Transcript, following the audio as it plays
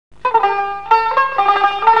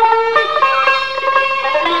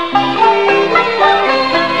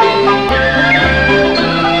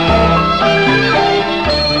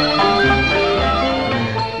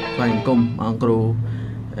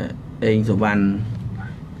anh số văn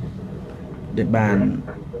để bàn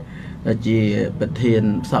chỉ bật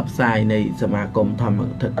thiền sập sai này mà cùng thầm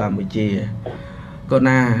thực Campuchia còn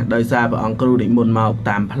đời xa và ông cừu định môn màu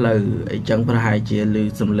tạm phơi chẳng phải hai chia lư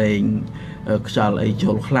sầm lên cho lấy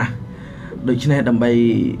chỗ khác được cho nên đầm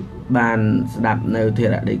bay bàn đạp nơi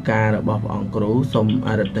thiệt đại ca là bỏ ông cừu xong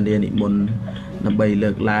ở đất địa định môn đầm bay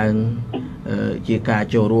lược lang chia ca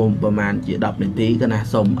châu rùmประมาณ chỉ đọc đến tí cái nào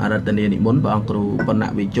xong ở đất địa định môn và ông cừu còn lại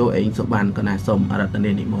vì chỗ anh số bàn cái nào xong ở đất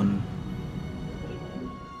địa định môn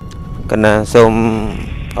cái nào xong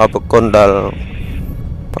ở bậc con đào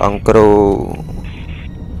ông cừu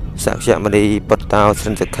สักจะมาดีปตาวสั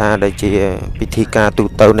นสคาได้เจียพิธีการตู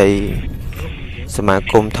เตาในสมา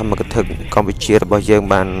คมธรรมกถึกกัมพูชีระบายเยือง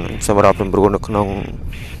บานสำหรับตำรวจในขนม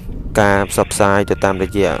การสับสายจะตามระ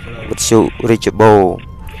ยะวิสุริจโบ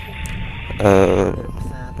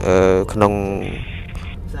ขนม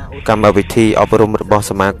กรรมวิธีอบรมระบ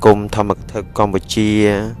สมาคมธรรมกถึกกัมพูชี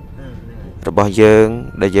ระบายเยือง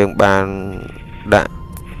ได้เยืองบานได้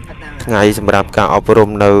ไงสำหรับการอบรม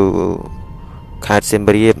ในขาดเซม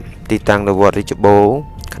เรียบตีตังในวัดริจโบ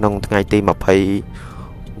ขนมไงตีมาภัย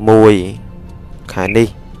มวยขานี่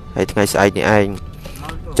ไอ้ไงใส่นี่เอง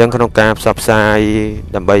จังขนมการสับสาย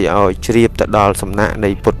ดำใบเอาเชียบตะดอลสำนักใน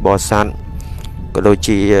ปดบอสันก็โดย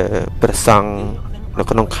จีประสังแล้ว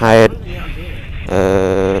ขนมไข่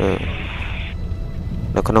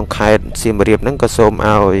แล้วขนมไข่เซมเรียบนั้นก็ส้มเอ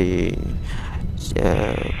า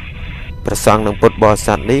ประสังในปดบอ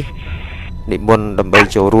สันนี้นิมนต์ดำใบ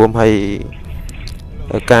โจรวมให้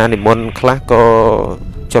การนิมนต์คลาก็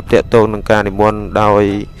จบเตะโตนการนิมนต์โดย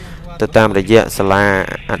ตามระยะสลา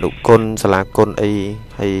อนุกลสลากล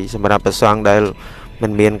ให้สมรภูมิสร้างได้มั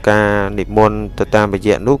นมีการนิมนต์ตามระย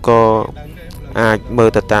ะนู้ก็อาจเมื่อ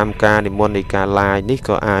ตามการนิมนต์ในการลายนี่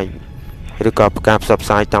ก็อาจหรือก็การสับ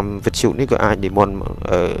สายตามวิจุนี่ก็อาจนิมนต์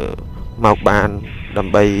เมาบานด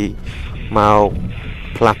ำใบเมา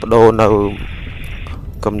พลักโดนเอา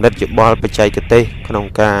กำเนิดจุบอลไปใจกระเตะขนม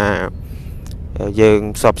กายัง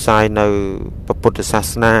สอบสายในพระพุทธศา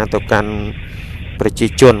สนาต่อการประชิ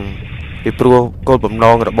ชนไปปลัวโกลบำน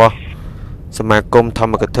องระบอบสมาคมธรร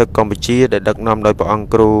มกถึกกัมพูชีได้ดักนำโดยพระองค์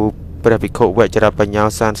ครูพระภิกษุเวชรปัญญา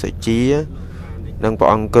สานสจีนังพระ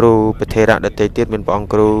องค์ครูประเทศดัตเตติเป็นพระองค์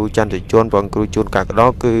ครูจันทจวนพระองค์ครูจูนกากดอ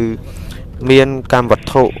กคือเมียนการวัต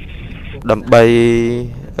ถุดำใบ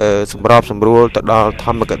สำรอบสำรวจต่อธร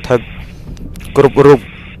รมกถึกกรุบรูป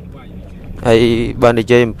ไอ้บ้านในใ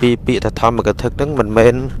จปีถ้าทำมันก็ทึกนั้นมันเป็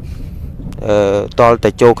นตอนแต่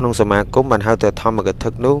โจขนมสมาคมมันหาแต่ทำมันก็ทึ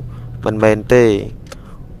กนู้มันเป็นเต้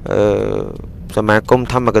สมาคม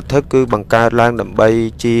ทำมันก็ทึกคือบังการล้างดำใบ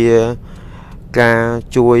เจียการ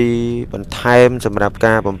ช่วยบรรเทาสำหรับก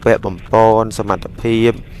ารบำเพ็ญบำปอนสมรรถภา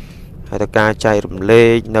พให้ตการใจรำเล่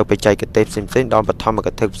เนาไปใจกระเต็มเส้นดอนบัดทำมัน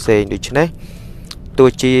ก็ทึกเซนดูชนะตัว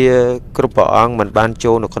เจียกรุ๊ปอ่างมันบ้านโจ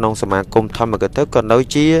นขนมสมาคมทำมันก็ทึกก่อนเนา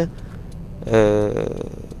เจีย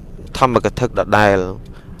ทำมันกระทึกดัดได้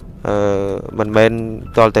มันเป็น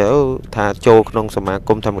ตอนแต่ถ้าโจขนมสมาค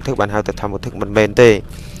มทำกระทึกบ้านเฮาแต่ทำกระทึกมันเป็นเต้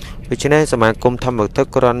เพราะฉะนั้นสมาคมทำกระทึก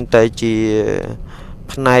กรณีแต่จี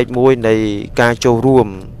พนัยมวยในการโจรวม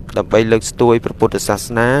ดำไปเลิกตัวพระพุทธศาส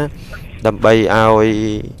นาดำไปเอา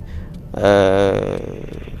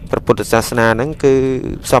พระพุทธศาสนานั้นคือ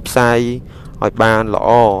สอบใส่หอยบานหล่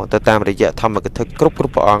อแต่ตามระยะทำมันกระทึกกรุ๊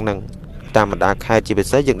ปอ่างนั่งตามบรรดาค่ายจีบ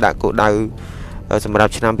เสยยังด่ากูดาวสำหรับ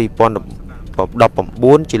ชนะปีปอนดอกผม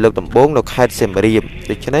บุญจีเลิกดอกบุญเราค่ายเสมรีบ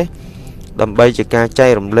ดิฉันเนี่ยดำใบจีการใจ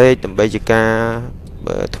รำเล่ดำใบจีการ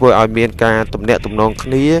ทั่วเอาเมียนการตุ่มเนี่ยตุ่มนอง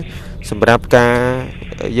นี้สำหรับการ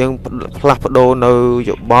ยังพลัดโดนเอาหย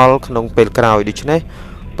บบอลขนมเป็นกราวดิฉันเนี่ย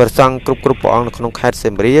ประสังกรุบปองขนมค่ายเส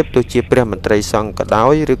มรีบตัวจีเปรี้ยมันไตรสังกระดาว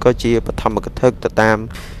หรือก็จีปฐมกระเทกแต่ตาม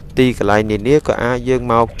ตีกระไรเนี่ยก็อายัง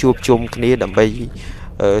มาจูบจุ่มนี้ดำใบ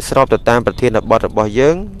สอบต่อตามประเทศบอดบอยเยิ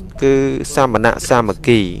งคือสามณะสาม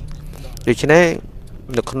กีดูชนะ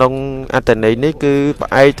ในขนมอันแต่ในนี้คือไป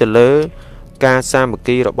แต่เลอการสาม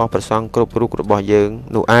กีระบอบประสังกรุบกรุบอยเยิง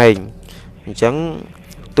หนูไอ้จัง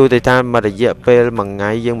ตัวแต่ตามมาได้เยอะเป็นมังไง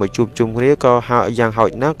ยังมาจุ่มจุ่มนี้ก็หาอย่างหอ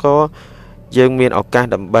ยนักก็ยังมีออกการ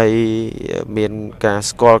ดำใบมีการส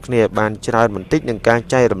กอร์เนี่ยบานชนะเหมือนติ๊กหนึ่งการ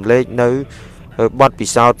ใจดำเล็กเนื้อบอดปี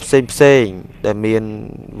ศาจเซงแต่มีน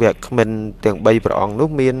เวียกมันเตียงใบประองนุ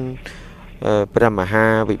มีนพระมหา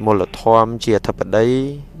วิมลธรรมเจียทับได้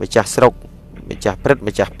ไปจากสกไปจากพระไป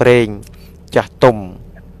จากเปรงจากตุ่ม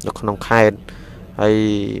นกน้องไข่ไอ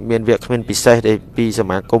มีนเวียกมันปีเศษในปีส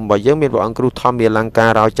มัยกรมบ่อยเยอะมีนประองครูทอมมีลังการ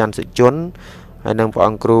เราจันทร์สุจนไอหนึ่งประอ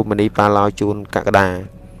งครูมันนีปลาลาวจูนกะกระดา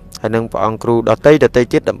ไอหนึ่งประองครูดอเต้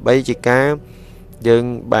จิตดำใบจีกายัง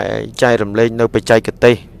ใบใจดำเล่นเนื้อไปใจกระเต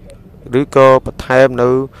หรือก็ประเทศเ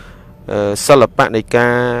นื้อ សិល្បៈនៃកា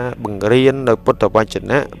របង្រៀននៅពុទ្ធវច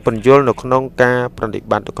នៈពន្យល់នៅក្នុងការប្រតិ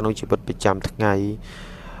បត្តិនៅក្នុងជីវិតប្រចាំថ្ងៃ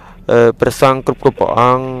ព្រះសង្ឃគ្រប់ព្រះអ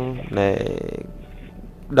ង្គដែល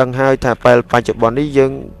ដឹងហើយថាពេលបច្ចុប្បន្ននេះយើ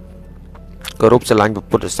ងគោរពស្រឡាញ់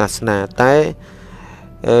ពុទ្ធសាសនាតែ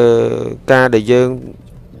ការដែលយើង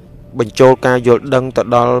បញ្ចូលការយល់ដឹងទៅ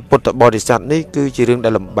ដល់ពុទ្ធបរិស័ទនេះគឺជារឿងដែ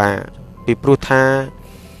លលំបាកពីព្រោះថា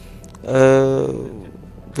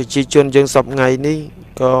ប្រជាជនយើងសពថ្ងៃនេះ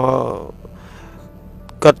ក៏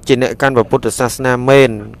គាត់ជាអ្នកកាន់ពុទ្ធសាសនាមែ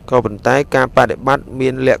នក៏ប៉ុន្តែការបដិបត្តិមា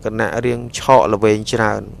នលក្ខណៈរៀងឆក់ល្វែងច្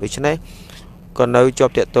រើនដូច្នេះក៏នៅជា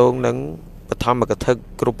ប់តាក់ទងនឹងបឋមកថា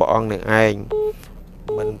គ្រប់ព្រះអង្គនឹងឯង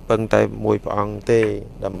មិនពឹងតែមួយព្រះអង្គទេ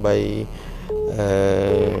ដើម្បី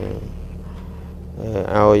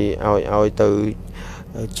ឲ្យទៅ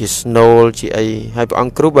ជាស្នូលជាអីហើយព្រះអ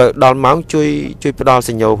ង្គគ្រូបើដល់ម៉ោងជួយផ្ដល់ស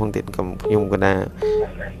ញ្ញោផងទៀតខ្ញុំកណា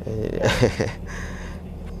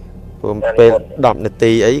ព្រមពេល10នា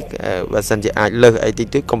ទីអីបើសិនជាអាចលើសអីតិច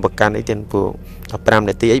តួចកុំប្រកាន់អីទៀតព្រោះ15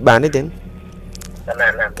នាទីអីបានទេទៀតកណា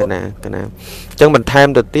អញ្ចឹងបន្ថែម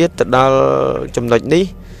ទៅទៀតទៅដល់ចំណុចនេះ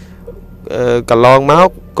កន្លងមក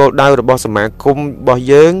គោលដៅរបស់សមាគមរបស់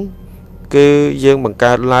យើងគឺយើងបង្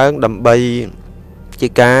កើតឡើងដើម្បីជា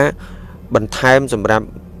ការបន្ថែមសម្រាប់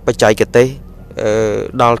បច្ចេកទេស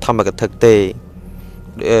ដល់ធម្មកថាទេ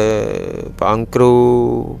ព្រះអង្គគ្រូ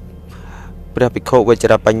ព្រះភិក្ខុវជ្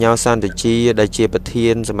របញ្ញោសន្តិជាដែលជាប្រធា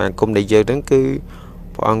នសមាគមនៃយើងហ្នឹងគឺ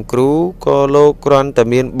ព្រះអង្គគ្រូក៏លោកគ្រាន់តែ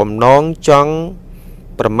មានបំណងចង់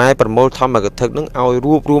ប្រម៉ែប្រមូលធម្មកថានឹងឲ្យ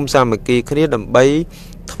រួបរวมសាមគ្គីគ្នាដើម្បី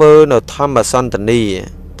ធ្វើនៅធម្មសន្តានី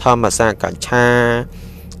ធម្មសាកច្ឆា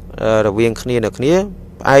រវាងគ្នា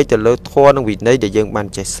ផ្អែកទៅលើធម៌និងវិន័យដែលយើងបាន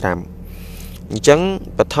ចេះស្រាំអញ្ចឹង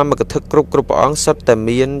បឋមកថាគ្រប់ព្រះអង្គសុទ្ធតែ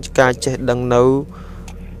មានការចេះដឹងនៅ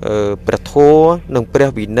ព្រះធម៌និងព្រះ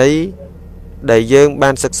វិន័យដែលយើងបា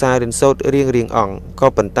នសិក្សារៀនសូត្ររៀងអង្គក៏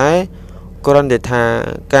ប៉ុន្តែគ្រាន់តែថា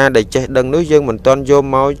ការដែលចេះដឹងនោះយើងមិនទាន់យក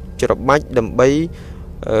មកច្របាច់ដើម្បី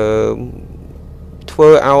ធ្វើ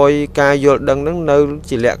ឲ្យការយល់ដឹងនឹងនៅ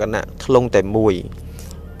ជាលក្ខណៈធ្លុងតែមួយ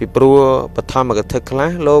ពីព្រោះបឋមកថាខ្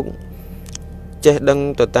លះលោកចេះដឹង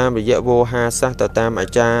ទៅតាមរយៈវោហាសាស្ត្រទៅតាមអា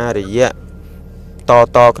ចារ្យ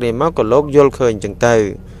តគ្នាមកក៏លោកយល់ឃើញអញ្ចឹងទៅ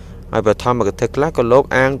ហើយបឋមកថាខ្លះក៏លោក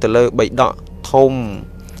អាងទៅលើបៃដកធំ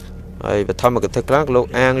ហើយបឋមកថាខ្លះលោក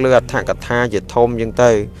អាងលើអត្ថកថាជាធំអញ្ចឹង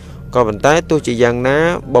ទៅក៏ប៉ុន្តែទោះជាយ៉ាងណា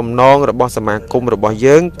បំណងរបស់សមាគមរបស់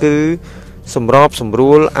យើងគឺសម្របសម្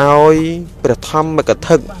រួលឲ្យព្រះធម្មក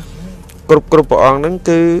ថាគ្រប់ព្រះអង្គហ្នឹង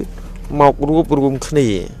គឺមករួបរวมគ្នា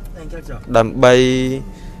ដើម្បី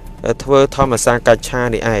ធ្វើធម្មសាកច្ឆា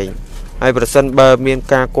នេះឯងហើយប្រសិនបើមាន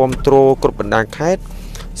ការគ្រប់គ្រងគ្រប់បណ្ដាខេត្ត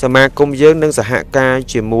សមាគមយើងនឹងសហការ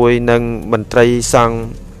ជាមួយនឹងមន្ត្រីសង្ឃ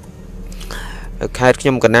ខេត្តខ្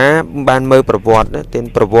ញុំកណាបានមើលប្រវត្តិណាទាន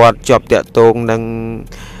ប្រវត្តិជាប់តាក់ទងនឹង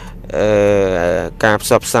ការផ្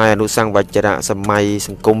សព្វផ្សាយអនុសង្ឃវជ្រៈសម័យស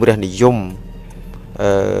ង្គមរាស្ត្រនិយម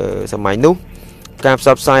សម័យនោះការផ្ស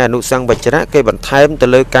ព្វផ្សាយអនុសង្ឃវជ្រៈគេបន្ថែមទៅ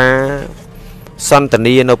លើការសន្តា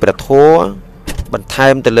នានៅព្រះធម៌បន្ថែ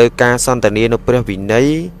មទៅលើការសន្តានានៅព្រះវិន័យ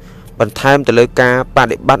បន្ថែមទៅលើការប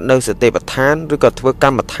ដិបត្តិនៅសតិប្បដ្ឋានឬក៏ធ្វើក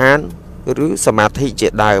ម្មដ្ឋានឬសមាធិជា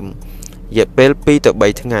ដើមរយៈពេល2ទៅ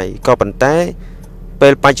3ថ្ងៃក៏ប៉ុន្តែពេ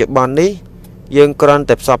លបច្ចុប្បន្ននេះយើងគ្រាន់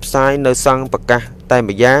តែផ្សព្វផ្សាយនៅសង្ឃប្រកាសតែ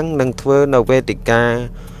ម្យ៉ាងនឹងធ្វើនៅវេទិកា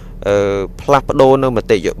ផ្លាស់ប្ដូរនៅម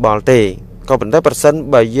តិយោបល់ទេក៏ប៉ុន្តែប្រសិន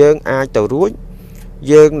បើយើងអាចទៅរួច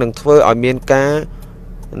យើងនឹងធ្វើឲ្យមានការ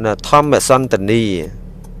ធម្មសន្តានី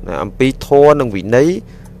អំពីធម៌និងវិន័យ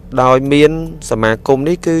ដោយមានសមាគម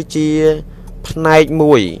នេះគឺជាផ្នែក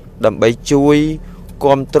មួយដើម្បីជួយគ្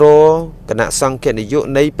រប់គ្រងគណៈសង្ឃនាយក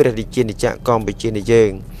នៃព្រះរាជាណាចក្រកម្ពុជានៃយើ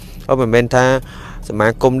ងមិនមែនថាសមា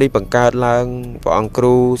គមនេះបង្កើតឡើងព្រះអង្គគ្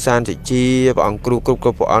រូសានតិជាព្រះអង្គគ្រូគ្រប់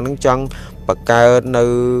ព្រះអង្គនឹងចង់បង្កើតនៅ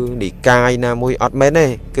និកាយណាមួយអត់មែនទេ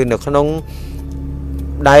គឺនៅក្នុង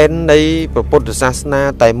ដែននៃពុទ្ធសាសនា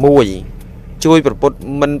តែមួយជួយប្រពុត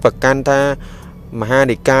មិនប្រកាន់ថាមហា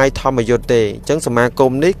និកាយធម្មយុត្តទេអញ្ចឹងសមាគ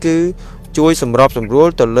មនេះគឺជួយសម្របសម្រួល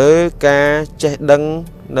ទៅលើការចេះដឹង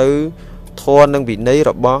នៅធម៌និងវិន័យ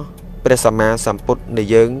របស់ព្រះសម្មាសម្ពុទ្ធនៃ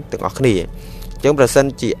យើងទាំងអស់គ្នាអញ្ចឹងប្រសិន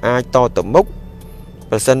ជាអាចតទៅមុខ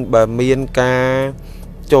ប្រសិនបើមានការ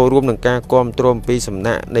ចូលរួមនឹងការគាំទ្រអំពីសំ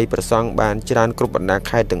ណាក់នៃព្រះសង្ឃបានច្រើនគ្រប់បណ្ដា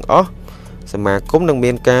ខេត្តទាំងអស់សមាគមនឹង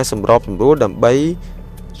មានការសម្របសម្រួលដើម្បី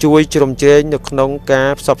ជួយជ្រោមជ្រែងនៅក្នុងការ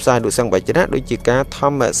ផ្សព្វផ្សាយអនុសង្ឃវចនៈដូចជាការធ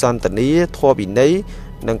ម្មសន្តានាធម៌វិន័យ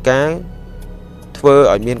និងការធ្វើ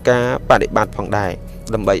ឲ្យមានការបដិបត្តិផងដែរ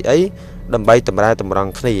ដើម្បីអីដើម្បីតម្រើតម្រ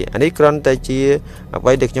ង់គ្នាអានេះគ្រាន់តែជាអ្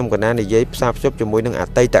វីដែលខ្ញុំកណានិយាយផ្សារភ្ជាប់ជាមួយនឹងអ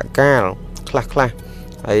តីតកាលខ្លះ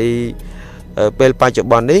ហើយពេលបច្ចុប្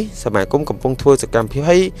បន្ននេះសមាគមកំពុងធ្វើសកម្មភាព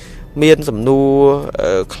ហើយ មានសំណួរ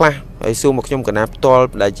ខ្លះហើយសួរមកខ្ញុំកណាផ្ទាល់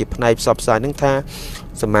ដែលជាផ្នែកផ្សព្វផ្សាយនឹងថា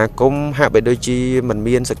សមាគមហាក់បីដូចជាមិន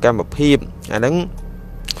មានសកម្មភាពអាហ្នឹង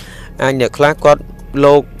អាចអ្នកខ្លះគាត់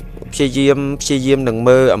លោកព្យាយាមនឹង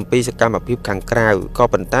មើលអំពីសកម្មភាពខាងក្រៅក៏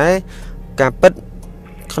ប៉ុន្តែការពិត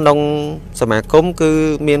ក្នុងសមាគមគឺ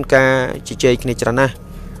មានការជជែកគ្នាច្រើនណាស់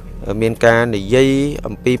មានការនិយាយ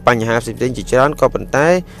អំពីបញ្ហាផ្សេងៗជាច្រើនក៏ប៉ុន្តែ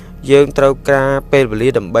យើងត្រូវការពេលវេលា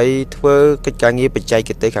ដើម្បីធ្វើកិច្ចការងារបច្ចេ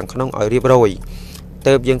កទេសខាងក្នុងឲ្យរៀបរយ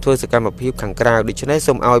ទើបយើងធ្វើសកម្មភាពខាងក្រៅដូច្នេះ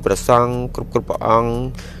សូមឲ្យព្រះសង្ឃគ្រប់ព្រះអង្គ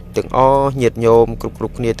ទាំងអស់ញាតិញោមគ្រ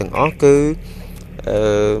ប់គ្នាទាំងអស់គឺ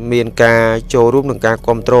មានការចូលរួមក្នុងការគ្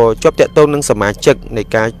រប់គ្រងជាប់តាក់ទងនឹងសមាជិកនៃ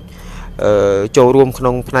ការចូលរួមក្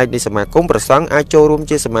នុងផ្នែកនៃសមាគមព្រះសង្ឃអាចចូលរួម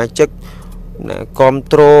ជាសមាជិកគ្រប់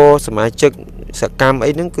គ្រងសមាជិកសកម្ម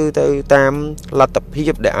អីហ្នឹងគឺទៅតាមលទ្ធភា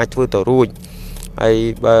ពដែលអាចធ្វើទៅរួចហើយ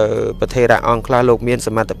បើប្រធារៈអង្គខ្លះលោកមានស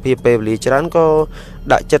មត្ថភាពពេលវេលាច្រើនក៏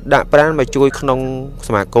ដាក់ចិត្តដាក់ប្រាណមកជួយក្នុងស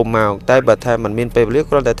មាគមមកតែបើថាมันមានពេលវេលា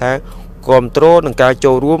គ្រាន់តែថាគ្រប់គ្រងនឹងការ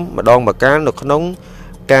ចូលរួមម្ដងម្កាលនៅក្នុង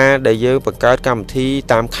ការដែលយើងបង្កើតកម្មវិធី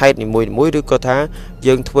តាមខេត្តនីមួយៗឬក៏ថា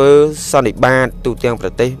យើងធ្វើសន្និបាតទូទាំងប្រ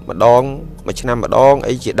ទេសម្ដងមួយឆ្នាំម្ដង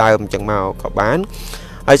អីជាដើមអញ្ចឹងមកក៏បាន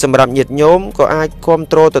ហើយសម្រាប់ញាតិញោមក៏អាចគ្រប់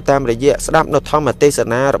គ្រងទៅតាមរយៈស្ដាប់នៅធម្មទេស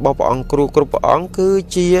នារបស់ព្រះអង្គគ្រូគ្រប់ព្រះអង្គគឺ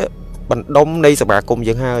ជាបណ្ដុំនៃសមាគម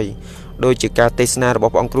យើងហើយដូចជាការទេសនារប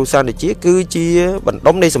ស់ព្រះអង្គគ្រូសន្តិជាគឺជាបណ្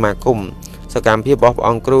ដុំនៃសមាគមសកម្មភាពរបស់ព្រះ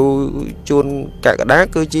អង្គគ្រូជួនកក្កដា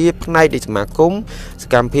គឺជាផ្នែកនៃសមាគមស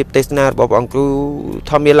កម្មភាពទេសនារបស់ព្រះអង្គគ្រូ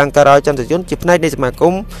ធម្មលង្ការចន្ទជនជាផ្នែកនៃសមាគ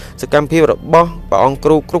មសកម្មភាពរបស់ព្រះអង្គគ្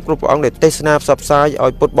រូគ្រប់ព្រះអង្គដែលទេសនាផ្សព្វផ្សាយឲ្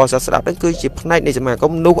យពុទ្ធបរិស័ទស្ដាប់ហ្នឹងគឺជាផ្នែកនៃសមាគ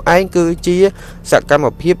មនោះឯងគឺជាសកម្ម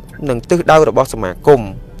ភាពនិងទិសដៅរបស់សមាគម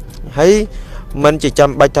ហើយមិនជាចាំ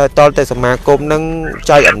បាច់ថាតលតែសមាគមនឹង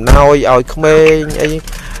ចែកអំណោយឲ្យក្មេងអី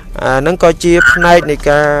អាហ្នឹងក៏ជាផ្នែកនៃ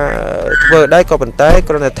ការធ្វើដែរក៏ប៉ុន្តែ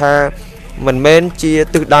គ្រាន់តែថាមិនមែនជា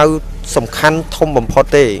ទិសដៅសំខាន់ធំបំផុត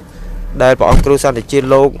ទេដែលព្រះអង្គគ្រូសន្តិជាតិ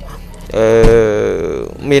លោក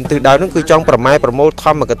មានទិសដៅហ្នឹងគឺចង់ប្រម៉ែប្រមូលធ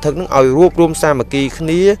ម្មកថានឹងឲ្យរួបរวมសាមគ្គីគ្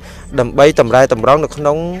នាដើម្បីតម្រែតម្រង់នៅក្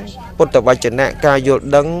នុងពុទ្ធវចនៈការយល់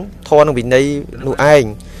ដឹងធម៌និងវិន័យនោះឯង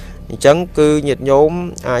អញ្ចឹងគឺញាតិញោម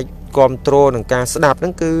អាចគ្រប់គ្រងនឹងការស្ដាប់ហ្នឹ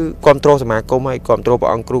ងគឺគ្រប់គ្រងសមាគមហើយគ្រប់គ្រងព្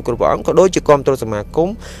រះអង្គគ្រូគ្រប់ព្រះអង្គក៏ដូចជាគ្រប់គ្រងសមាគម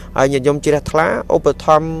ហើយញាតិញោមជ្រះថ្លាឧបត្ថ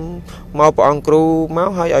ម្ភមកព្រះអង្គគ្រូមក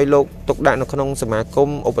ហើយឲ្យលោកទុកដាក់នៅក្នុងសមាគម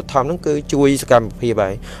ឧបត្ថម្ភហ្នឹងគឺជួយសកម្មភាពហើ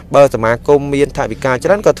យបើសមាគមមានថវិកាច្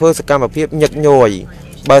រើនក៏ធ្វើសកម្មភាពញឹកញយ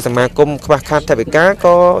បើសមាគមខ្វះខាតថវិកា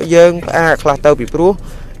ក៏យើងផ្អាកខ្លះទៅពីព្រោះ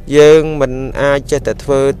យើងមិនអាចចេះតែធ្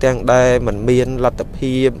វើទាំងដែលមិនមានលទ្ធ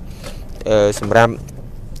ភាពសម្រាប់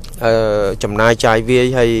ចំណាយចាយវាយ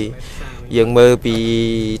ហើយយើងមើលពី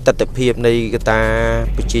ទស្សនវិជ្ជានៃកតា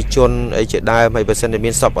ប្រជាជនអីជាដើមហើយបើសិនតែ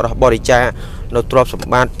មានសពរបស់បរិច្ចាគនៅទ្រព្យសម្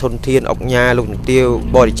បត្តិធនធានអុកញ៉ាលោកជំទាវ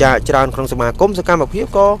បរិច្ចាគច្រើនក្នុងសមាគមសកម្មភាព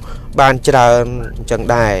ក៏បានច្រើនអញ្ចឹង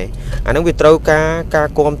ដែរអានឹងវាត្រូវការគ្រ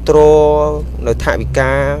ប់គ្រងនៅថវិ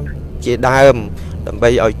កាជាដើមដើម្បី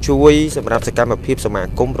ឲ្យជួយសម្រាប់សកម្មភាពសមា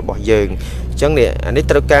គមរបស់យើងអញ្ចឹងនេះអានេះ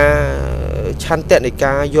ត្រូវការឆន្ទៈនៃ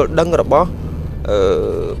ការយល់ដឹងរបស់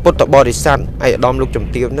ពុទ្ធបរិស័ទឯកឧត្តមលោកជំ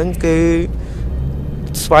ទាវហ្នឹងគឺ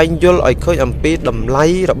ស្វែងយល់ឲ្យឃើញអំពីតម្លៃ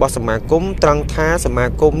របស់សមាគមត្រង់ថាសមា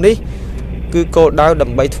គមនេះគឺគោលដៅដើ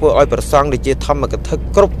ម្បីធ្វើឲ្យប្រសង់ដែលជាធម្មកថា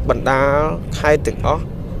គ្រប់បណ្ដាខេត្តទាំងអស់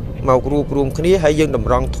មករួបរวมគ្នាហើយយើងត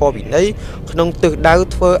ម្រង់ធម៌វិន័យក្នុងទិសដៅ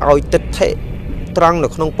ធ្វើឲ្យទិដ្ឋិត្រង់នៅ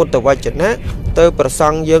ក្នុងពុទ្ធវចនៈទៅប្រស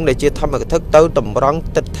ង់យើងដែលជាធម្មកថាទៅតម្រង់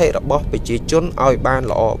ទិដ្ឋិរបស់ប្រជាជនឲ្យបាន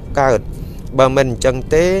ល្អកើតបើមិនអញ្ចឹង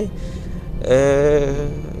ទេ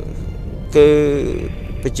គឺ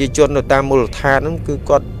ប្រជាជននៅតាមមូលដ្ឋានហ្នឹងគឺ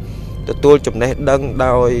គាត់ទទួលចំណេះដឹង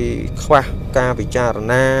ដោយខ្វះការពិចារ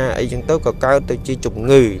ណាអីចឹងទៅក៏កើតទៅជាជំ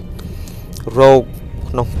ងឺរោគ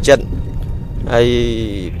ក្នុងចិត្តហើយ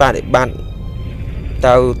បដិបត្តិ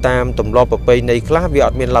ទៅតាមទម្លាប់ប្រពៃណីខ្លះវាអ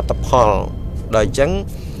ត់មានលទ្ធផលដល់អញ្ចឹង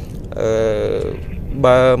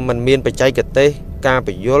បើมันមានបច្ចេកទេសការប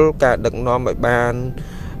ញ្យលការដឹកនាំឲ្យបាន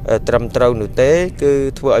ត្រឹមត្រូវនោះទេគឺ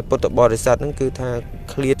ធ្វើឲ្យពុទ្ធបរិស័ទហ្នឹងគឺថា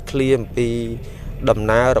ឃ្លាតឃ្លាអំពីដំ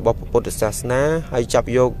ណើររបស់ពុទ្ធសាសនាហើយចាប់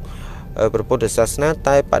យកព្រះពុទ្ធសាសនា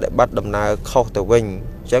តែបដិបត្តិដំណើរខុសទៅវិញ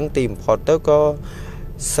អញ្ចឹងទីបំផុតទៅក៏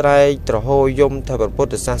ស្រែកត្រហោយំថាព្រះពុ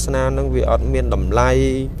ទ្ធសាសនាហ្នឹងវាអត់មានតម្លៃ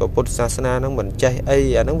ព្រះពុទ្ធសាសនាហ្នឹងមិនចេះអី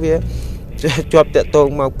អាហ្នឹងវាជាប់តាក់ទង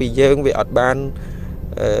មកពីយើងវាអត់បាន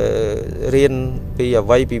រៀនពីអ្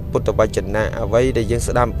វីពីពុទ្ធវចនៈអ្វីដែលយើង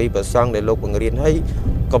ស្ដាប់អំពីព្រះសង្ឃដែលលោកបង្រៀនឲ្យ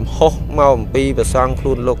កំហុសមកអំពីព្រះសង្ឃខ្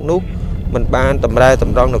លួនលោកនោះមិនបានតម្រែត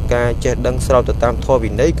ម្រង់នៅការចេះដឹងស្របទៅតាមធម៌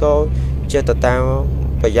វិន័យក៏ចេះទៅតាម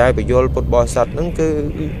បញ្ញាបយលពុទ្ធបរិស័ទហ្នឹងគឺ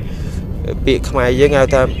ពាក្យខ្មែរយើងហៅ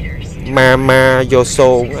ថាម៉ាយោ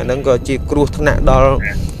សោងអាហ្នឹងក៏ជាគ្រោះថ្នាក់ដល់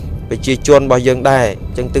ប្រជាជនរបស់យើងដែរ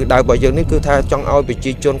អញ្ចឹងទិសដៅរបស់យើងនេះគឺថាចង់ឲ្យប្រ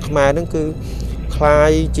ជាជនខ្មែរហ្នឹងគឺคล้า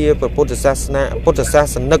ยជាពុទ្ធសាសនាពុទ្ធសា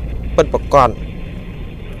សនិកពិតប្រាកដ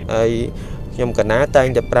ហើយខ្ញុំកណាតែង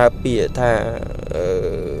តែប្រើពាក្យថា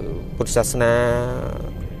ពុទ្ធសាស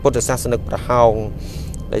និកប្រហោង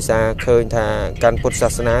ដោយសារឃើញថាកាន់ពុទ្ធសា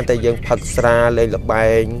សនាតែយើងផឹកស្រាលេងល្បែ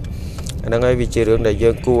ងអាហ្នឹងហើយវាជារឿងដែលយើ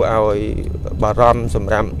ងគួរឲ្យបារម្ភស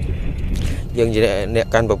ម្រាប់យើងជាអ្នក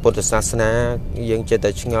កាន់ពុទ្ធសាសនាយើងចេះតែ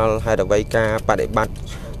ឆ្ងល់ហេតុអ្វីការបដិបត្តិ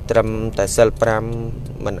ត្រឹមតែសិល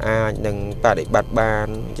5มันអាចនឹងបដិបត្តិបាន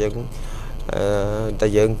អញ្ចឹងតែ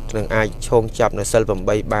យើងនឹងអាចឈោងចាប់នៅសិល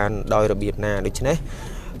8បានដោយរបៀបណាដូច្នេះ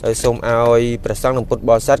សូមឲ្យព្រះសង្ឃនិងពុទ្ធ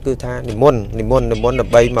បរិស័ទគឺថានិមន្តដើ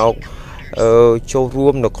ម្បីមកចូលរួ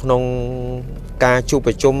មនៅក្នុងការជួប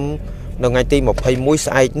ប្រជុំនៅថ្ងៃទី21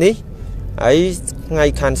ស្អែកនេះហើយថ្ងៃ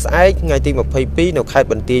ខាងស្អែកថ្ងៃទី22នៅខេត្ត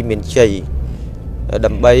បន្ទាយមានជ័យ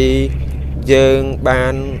ដើម្បីយើងបា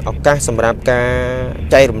នឱកាសសម្រាប់ការ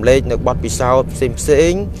ចែករំលែកនៅបទពិសោធន៍ផ្សេ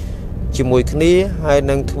ងជាមួយគ្នាហើយ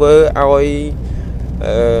នឹងធ្វើឲ្យ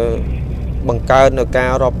បង្កើននៅកា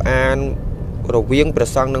ររាប់អានរវាងព្រះ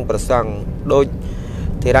សង្ឃនិងព្រះសង្ឃដូច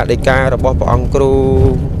ធរដីការបស់ព្រះអង្គគ្រូ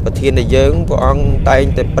ប្រធាននៃយើងព្រះអង្គតែង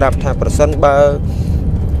តែប្រាប់ថាប្រសិនបើ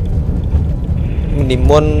និ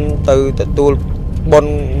មន្តទៅទទួលបុ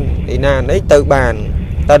ណ្យឯណានេះទៅបាន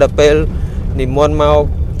តែដល់ពេលនិមន្តមក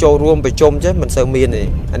ចូលរួមប្រជុំចេះមិនសូវមានទេ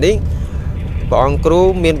អានេះព្រះអង្គគ្រូ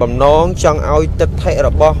មានបំណងចង់ឲ្យទិដ្ឋិរ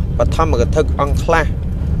បស់បឋមកថាអង្គខ្លះ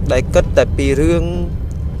ដែលគិតតែពីរឿង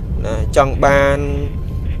ណាចង់បាន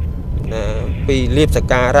ណាពីលៀបស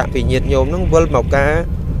ការៈពីញាតិញោមហ្នឹងវិលមកការ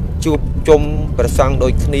ជួបជុំប្រសង់ដូ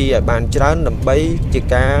ចគ្នាឲ្យបានច្រើនដើម្បីជា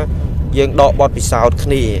ការយើងដកបទពិសោធន៍គ្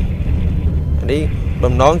នានេះ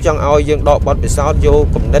បំណងចង់ឲ្យយើងដកបទពិសោធន៍យក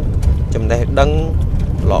គំនិតចំណេះដឹង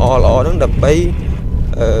ល្អហ្នឹងដើម្បី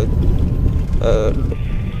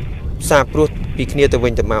សាព្រោះពីគ្នាទៅវិ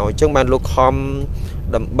ញទៅមកអញ្ចឹងបានលោកខំ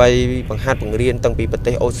ដើម្បីបង្ហាត់បង្រៀនតាំងពីប្រ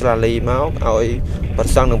ទេសអូស្ត្រាលីមកឲ្យប្រ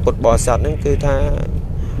សង់និងពុទ្ធបរិស័ទហ្នឹងគឺថា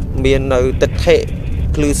មាននៅទិដ្ឋិ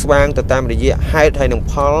ភ្លឺស្វាងទៅតាមរយៈហេតុហើយនឹង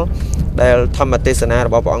ផលដែលធម្មទេសនារ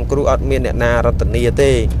បស់ព្រះអង្គគ្រូអត់មានអ្នកណារតនី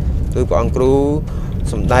ទេគឺព្រះអង្គគ្រូ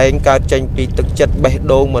សម្ដែងកើតចេញពីទឹកចិត្តបេះ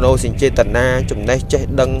ដូងមនោសញ្ចេតនាចំណេះចេះ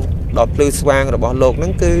ដឹងដ៏ភ្លឺស្វាងរបស់លោកហ្នឹ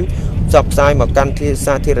ងគឺផ្សព្វផ្សាយមកកាន់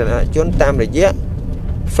សាធារណជនតាមរយៈ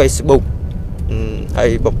Facebook ហើយ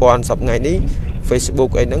ប្រព័ន្ធសប្តាហ៍ថ្ងៃនេះ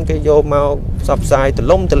Facebook អីហ្នឹងគេយកមកផ្សព្វផ្សាយទ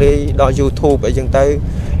លំទលាយដល់ YouTube អីចឹងទៅ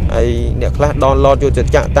ហើយអ្នកខ្លះ download យកទៅ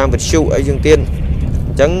ចាក់តាមវិទ្យុអីចឹងទៀត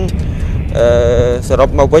អញ្ចឹងសរុប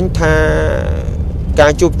មកវិញថាកា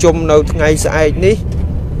រជួបជុំនៅថ្ងៃស្អែកនេះ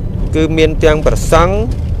គឺមានទាំងប្រសង់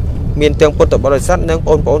មានទាំងពុទ្ធបរិស័ទនិងប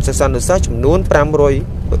ងប្អូនសិស្សានុសិស្សចំនួន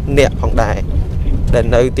500នាក់ផងដែរដែល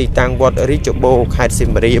នៅទីតាំងវត្តរាជបូរខេត្តសៀ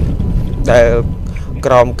មរាបដែល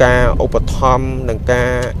ក្រោមការឧបត្ថម្ភនិងកា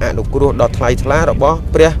រអនុគ្រោះដ៏ថ្លៃថ្លារបស់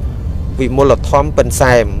ព្រះវិមលធម្មពិន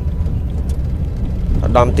សែមឧ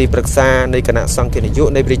ត្តមទីប្រឹក្សានៃគណៈសង្ឃនាយក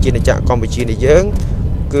នៃប្រជាណាចក្រកម្ពុជានេះយើង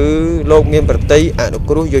គឺលោកមានប្រតិអនុ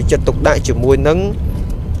គ្រោះយកចិត្តទុកដាក់ជាមួយនឹង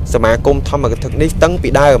សមាគមធម្មកថានេះតាំងពី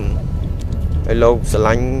ដើមហើយលោកស្រ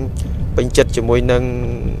ឡាញ់ពេញចិត្តជាមួយនឹង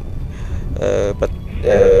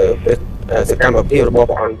សកម្មភាពរបស់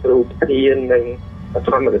ព្រះអង្គគ្រូធាននិងធ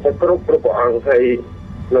ម្មកថាគ្រប់ព្រះអង្គហើយ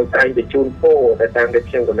លោកតែងទៅជូនពរតែតាមដែល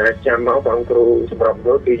ខ្ញុំកណាចាំមកព្រះអង្គគ្រូសម្រាប់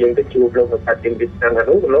លោកគឺយើងទៅជួបលោកនៅកាត់ជំរាបឆ្នាំ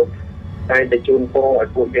នោះលោកតែងតែជូនពរឲ្យ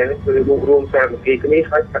ពួកយើងគឺរួមសាមគ្គីគ្នា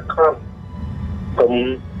ហើយខិតខំ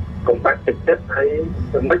កុំបាក់ចិត្តហើយ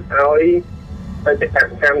មិនឲ្យទៅក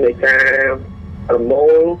ម្មនៃការប្រមូ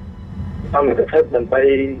លធម្មកថាដើម្បី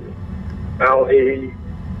ឲ្យ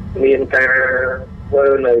មានការធ្វើ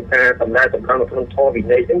នៅការដំណើរដំណងនៅក្នុងធម៌វិ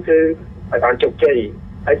ន័យហ្នឹងគឺឲ្យបានជោគជ័យ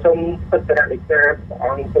ហើយសូមពិតរដីកាព្រះអ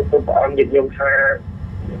ង្គទៅព្រះអង្គញាតិញោមថា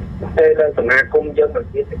តែសមាគមយើងមិន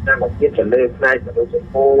មានសេចក្ដីមកទៀតទៅលើផ្នែកមនុស្សធ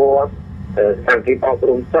ម៌សង្ឃីអប់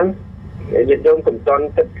រំសិនញាតិញោមកំតន់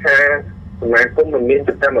ទឹកថាសមាគមមិនមាន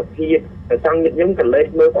សកម្មភាពតែចង់ញាតិញោមកលេច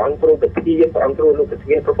មើលព្រះអង្គគ្រូប្រធានព្រះអង្គគ្រូលោកប្រ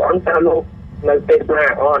ធានព្រះអង្គថាលោកនៅទេសនា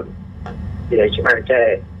អត់និយាយច្បាស់ចេះ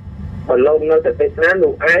បើលោកនៅតែទេសនាលោ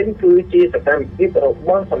កឯងគឺជាសកម្មភាពរប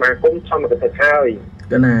ស់សមាគមធម្មកថាហើយ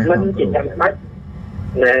មិនជាចាំបាច់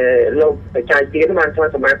ណែលោកបច្ច័យទៀតបានថា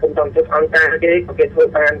សមាគមធម្មជាតិអង្គការគេក៏គេធ្វើ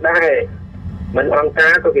បានដែរមិនអង្គកា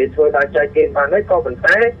រក៏គេធ្វើដល់ចែកគេបានដែរក៏ប៉ុន្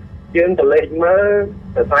តែយើងទៅលេខមើល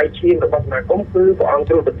សរសៃឈាមរបស់សមាគមគឺព្រះអង្គ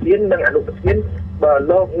គ្រូប្រធាននិងអនុប្រធានបើ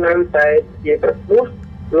លោកនៅតែជាប្រពោះ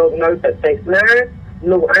លោកនៅតែទេសនា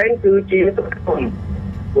លោកឯងគឺជាសមាគម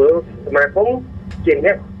ព្រោះសមាគមជា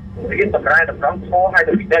អ្នករៀនតម្រែតម្រង់ធម៌ហើយ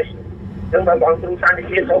ទៅវិន័យចឹងបើបងគ្រូសាស្ត្រវិ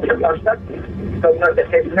ទ្យាទៅដល់ទឹកទៅនៅតែ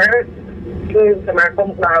ទេសនាគឺសមាគម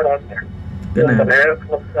ដើរដល់ គឺណាក្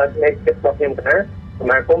នុងចិត្តរបស់ខ្ញុំកណាស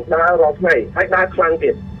មាគមដើររាល់ថ្ងៃហើយដើរខ្លាំង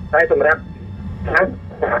ទៀតតែសម្រាប់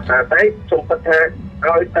តែខ្ញុំគិតថា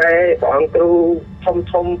ឲ្យតែព្រះអង្គគ្រូ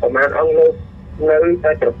ធំប្រមាណអង្គលោកនៅ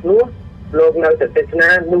តែប្រភ្នោះលោកនៅតែទេសនា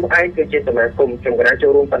នោះឯងគឺជាសមាគមខ្ញុំកណាចូ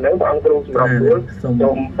លរួមប៉ុណ្ណឹងព្រះអង្គគ្រូសម្រាប់គួរ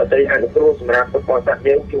សូមប្រតិអនុគ្រោះសម្រាប់ពុទ្ធបរិស័ទ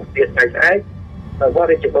យើងជួបទៀតថ្ងៃស្អែកវត្ត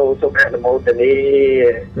រាជបូសូមអនុមោទនា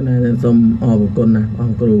គឺណាសូមអរគុណណាអ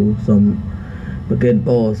ង្គគ្រូសូមប្រគេនព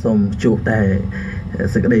រសូមជួបតែ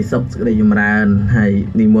សេចក្តីសុខសេចក្តីចម្រើនហើយ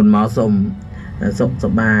និមន្តមកសូមសុខស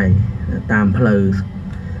ប្បាយតាមផ្លូវ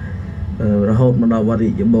រហូតមកដល់វត្តរា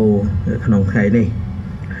ជបូក្នុងថ្ងៃនេះ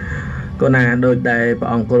ក៏ណាដូចតែព្រះ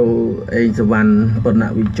អង្គគ្រូអេងសវណ្ណបណ្ណ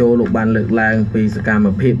វិជោលោកបានលើកឡើងពីសកម្ម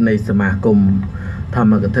ភាពនៃសមាគមធម្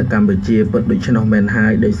មកថាកម្ពុជាពិតដូច្នោះមែនហើ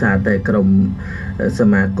យដោយសារតែក្រុមស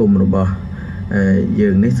មាគមរបស់យើ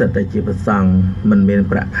ងនេះសិតតែជាប្រសង់មិនមាន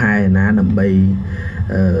ប្រាក់ខែណាដើម្បី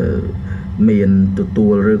មានទទួ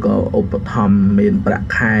លឬក៏ឧបត្ថម្ភមានប្រាក់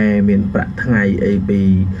ខែមានប្រាក់ថ្ងៃអីពី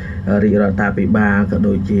រាជរដ្ឋាភិបាលក៏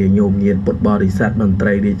ដូចជាញោមញាតពុទ្ធបរិស័ទមន្ត្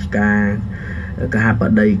រីរាជការការប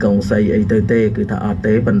ដីកុងសីអីទេគឺថាអត់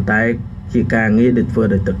ទេប៉ុន្តែជាការងារដែលធ្វើ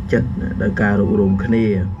ដោយទឹកចិត្តដោយការរួបរวมគ្នា